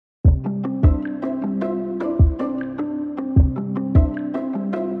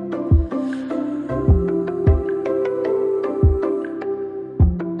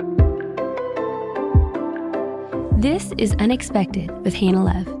is Unexpected with Hannah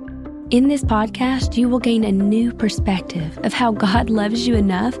Love. In this podcast, you will gain a new perspective of how God loves you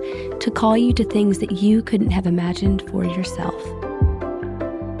enough to call you to things that you couldn't have imagined for yourself.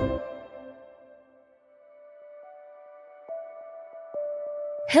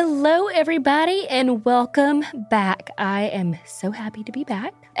 Hello, everybody, and welcome back. I am so happy to be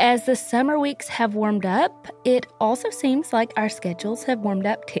back. As the summer weeks have warmed up, it also seems like our schedules have warmed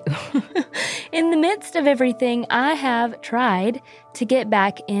up too. In the midst of everything, I have tried to get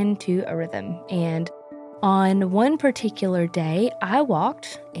back into a rhythm. And on one particular day, I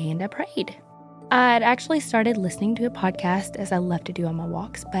walked and I prayed. I'd actually started listening to a podcast, as I love to do on my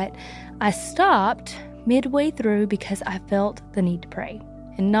walks, but I stopped midway through because I felt the need to pray.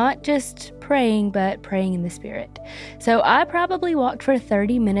 And not just praying, but praying in the Spirit. So I probably walked for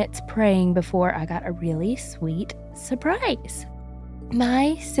 30 minutes praying before I got a really sweet surprise.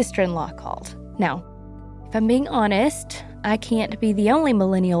 My sister-in-law called. Now, if I'm being honest, I can't be the only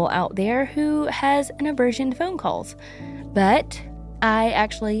millennial out there who has an aversion to phone calls. But I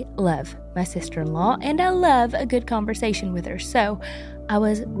actually love my sister-in-law, and I love a good conversation with her. So I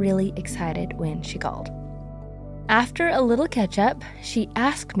was really excited when she called. After a little catch-up, she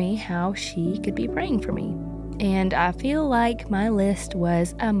asked me how she could be praying for me. And I feel like my list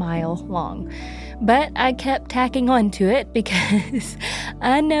was a mile long. But I kept tacking on to it because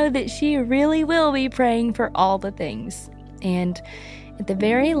I know that she really will be praying for all the things. And at the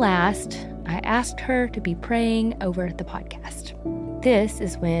very last, I asked her to be praying over the podcast. This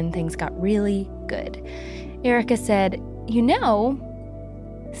is when things got really good. Erica said,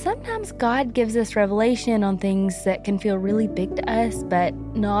 sometimes God gives us revelation on things that can feel really big to us, but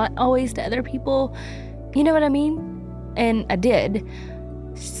not always to other people. You know what I mean? And I did.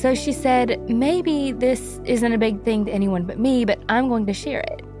 So she said, maybe this isn't a big thing to anyone but me, but I'm going to share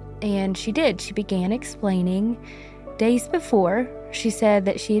it. And she did. She began explaining. Days before, she said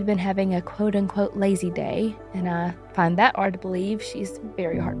that she had been having a quote-unquote lazy day, and I find that hard to believe. She's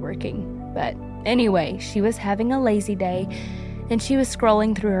very hardworking. But anyway, she was having a lazy day, and she was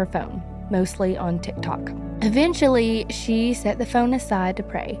scrolling through her phone, mostly on TikTok. Eventually, she set the phone aside to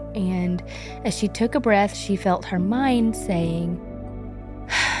pray, and as she took a breath, she felt her mind saying,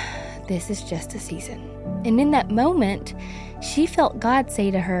 "This is just a season." And in that moment, she felt God say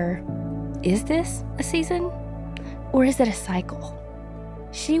to her, "Is this a season, or is it a cycle?"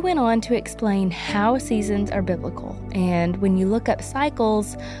 She went on to explain how seasons are biblical, and when you look up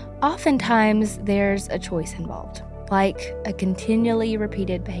cycles, oftentimes there's a choice involved, like a continually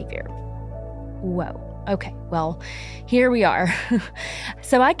repeated behavior. Whoa. Okay, well, here we are.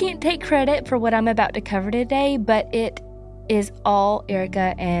 So I can't take credit for what I'm about to cover today, but it is all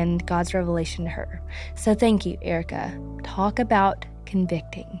Erica and God's revelation to her. So thank you, Erica. Talk about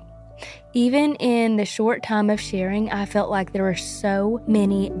convicting. Even in the short time of sharing, I felt like there were so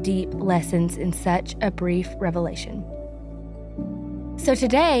many deep lessons in such a brief revelation. So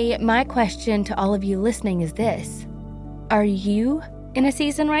today, my question to all of you listening is this. Are you in a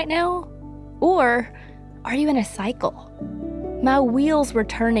season right now? Or are you in a cycle? My wheels were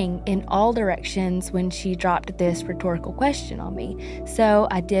turning in all directions when she dropped this rhetorical question on me. So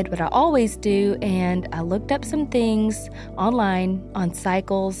I did what I always do, and I looked up some things online on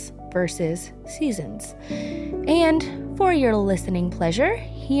cycles versus seasons. And for your listening pleasure,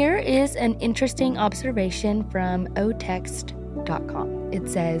 here is an interesting observation from otext.com. It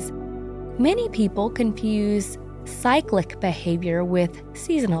says, many people confuse cyclic behavior with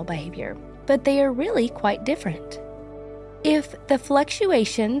seasonal behavior, but they are really quite different. If the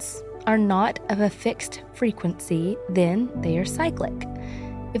fluctuations are not of a fixed frequency, then they are cyclic.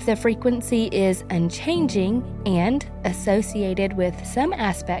 If the frequency is unchanging and associated with some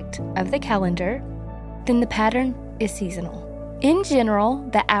aspect of the calendar, then the pattern is seasonal. In general,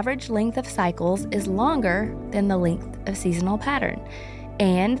 the average length of cycles is longer than the length of seasonal pattern,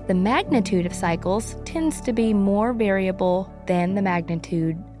 and the magnitude of cycles tends to be more variable than the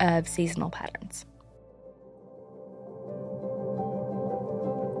magnitude of seasonal patterns.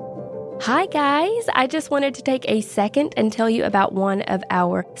 Hi guys, I just wanted to take a second and tell you about one of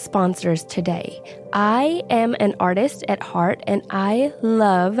our sponsors today. I am an artist at heart, and I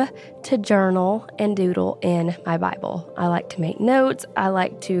love to journal and doodle in my Bible. I like to make notes. I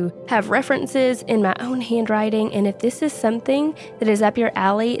like to have references in my own handwriting. And if this is something that is up your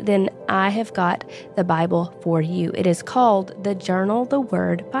alley, then I have got the Bible for you. It is called the Journal the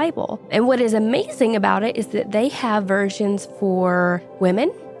Word Bible. And what is amazing about it is that they have versions for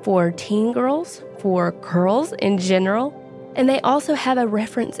women, for teen girls, for girls in general, And they also have a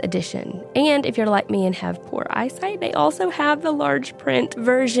reference edition. And if you're like me and have poor eyesight, they also have the large print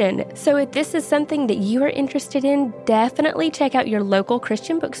version. So if this is something that you are interested in, definitely check out your local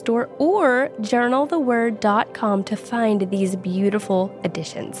Christian bookstore or journaltheword.com to find these beautiful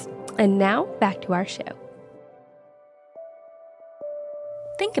editions. And now back to our show.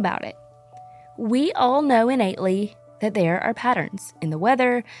 Think about it. We all know innately that there are patterns in the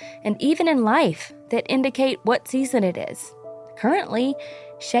weather and even in life that indicate what season it is. Currently,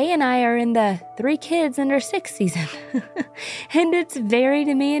 Shay and I are in the 3 kids under 6 season, and it's very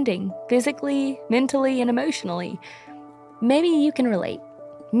demanding, physically, mentally, and emotionally. Maybe you can relate.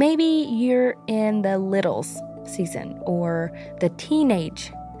 Maybe you're in the littles season, or the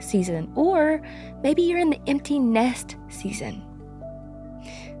teenage season, or maybe you're in the empty nest season.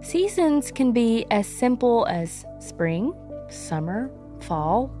 Seasons can be as simple as spring, summer,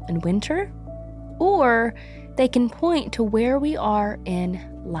 fall, and winter, or they can point to where we are in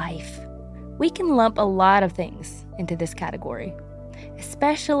life. We can lump a lot of things into this category,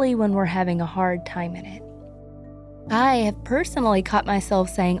 especially when we're having a hard time in it. I have personally caught myself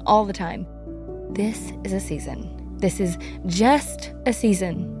saying all the time, this is a season. This is just a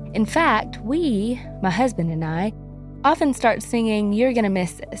season. In fact, my husband and I, often start singing, "You're Gonna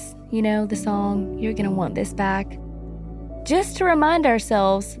Miss This." You know, the song, "You're Gonna Want This Back." Just to remind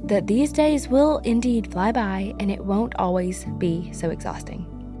ourselves that these days will indeed fly by and it won't always be so exhausting.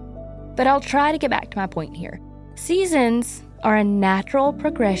 But I'll try to get back to my point here. Seasons are a natural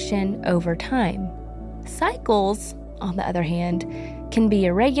progression over time. Cycles, on the other hand, can be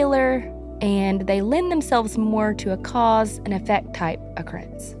irregular and they lend themselves more to a cause and effect type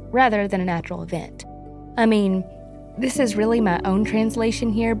occurrence rather than a natural event. I mean, this is really my own translation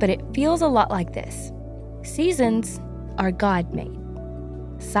here, but it feels a lot like this. Seasons are God-made.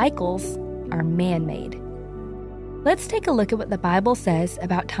 Cycles are man-made. Let's take a look at what the Bible says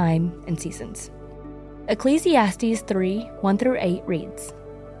about time and seasons. Ecclesiastes 3:1-8 reads,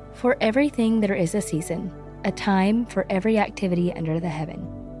 "For everything there is a season, a time for every activity under the heaven.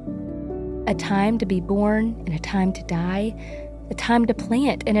 A time to be born and a time to die, a time to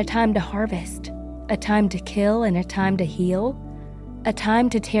plant and a time to harvest, a time to kill and a time to heal, a time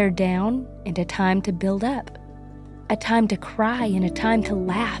to tear down and a time to build up, a time to cry and a time to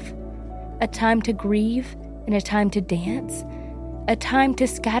laugh, a time to grieve and a time to dance, a time to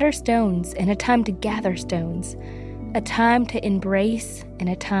scatter stones and a time to gather stones, a time to embrace and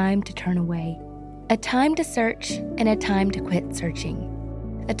a time to turn away, a time to search and a time to quit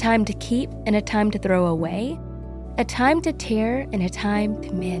searching, a time to keep and a time to throw away, a time to tear and a time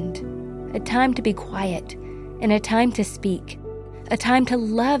to mend, a time to be quiet and a time to speak, a time to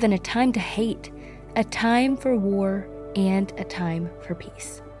love and a time to hate, a time for war and a time for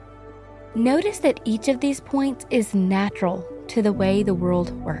peace." Notice that each of these points is natural to the way the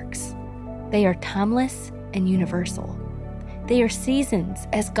world works. They are timeless and universal. They are seasons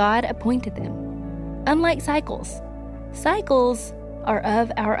as God appointed them. Unlike cycles, cycles are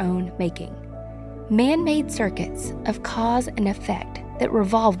of our own making. Man-made circuits of cause and effect that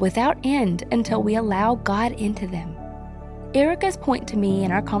revolve without end until we allow God into them. Erica's point to me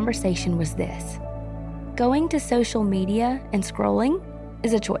in our conversation was this: going to social media and scrolling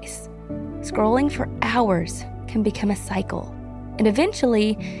is a choice. Scrolling for hours can become a cycle, and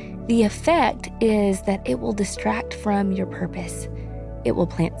eventually the effect is that it will distract from your purpose. It will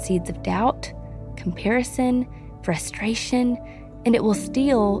plant seeds of doubt, comparison, frustration, and it will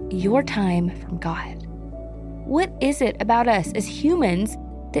steal your time from God. What is it about us as humans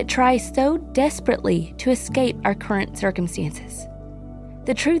that try so desperately to escape our current circumstances?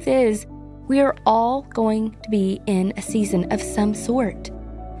 The truth is, we are all going to be in a season of some sort.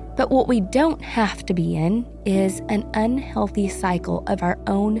 But what we don't have to be in is an unhealthy cycle of our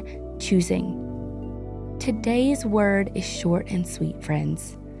own choosing. Today's word is short and sweet,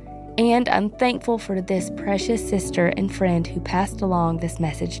 friends. And I'm thankful for this precious sister and friend who passed along this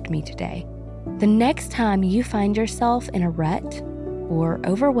message to me today. The next time you find yourself in a rut, or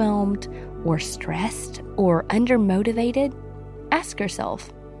overwhelmed, or stressed, or undermotivated, ask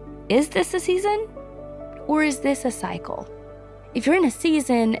yourself, is this a season? Or is this a cycle? If you're in a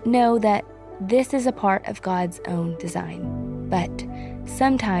season, know that this is a part of God's own design. But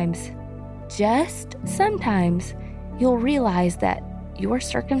sometimes, just sometimes, you'll realize that your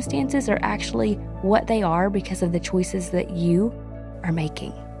circumstances are actually what they are because of the choices that you are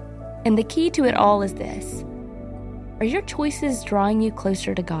making. And the key to it all is this: are your choices drawing you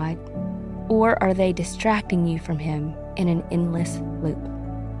closer to God, or are they distracting you from Him in an endless loop?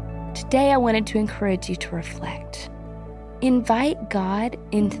 Today, I wanted to encourage you to reflect. Invite God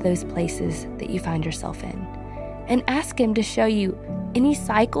into those places that you find yourself in, and ask Him to show you any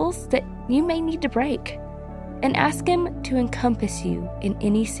cycles that you may need to break. And ask Him to encompass you in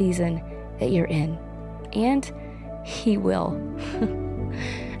any season that you're in. And He will.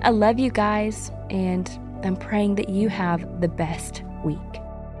 I love you guys, and I'm praying that you have the best week.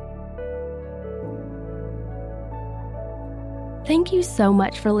 Thank you so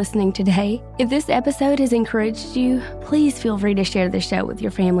much for listening today. If this episode has encouraged you, please feel free to share the show with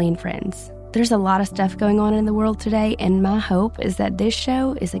your family and friends. There's a lot of stuff going on in the world today, and my hope is that this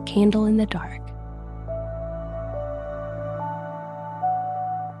show is a candle in the dark.